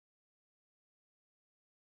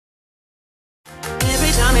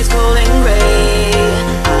it's cold and gray,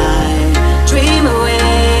 I dream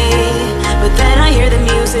away, but then I hear the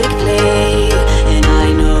music play, and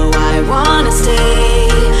I know I wanna stay,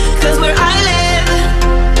 'cause where I live,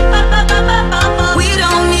 we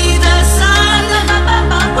don't need the sun.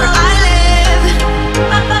 Where I live,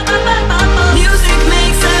 music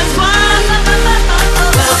makes us one.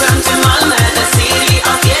 Welcome to Malmo, the city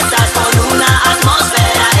of fiestas, con una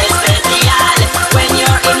atmósfera especial. When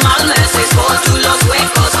you're in Malmo, se escoge tú los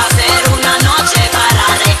huecos, hacer una noche para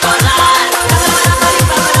recordar.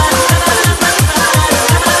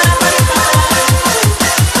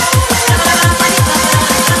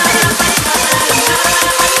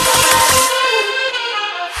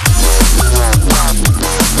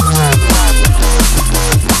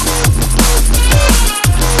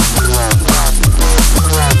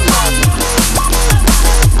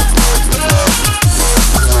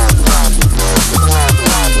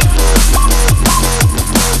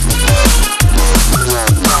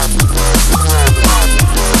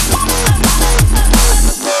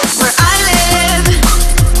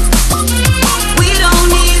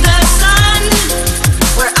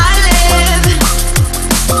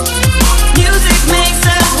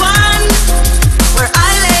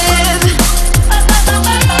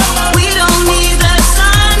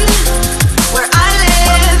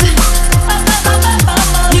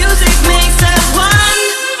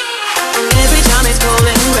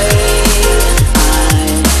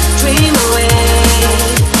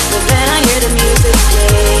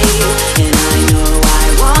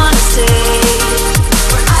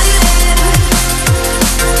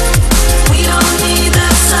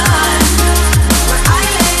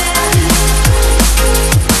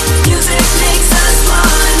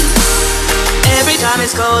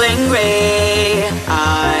 It's cold and gray,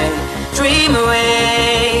 I dream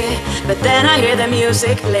away, but then I hear the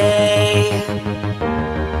music play,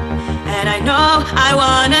 and I know I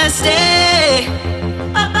wanna stay.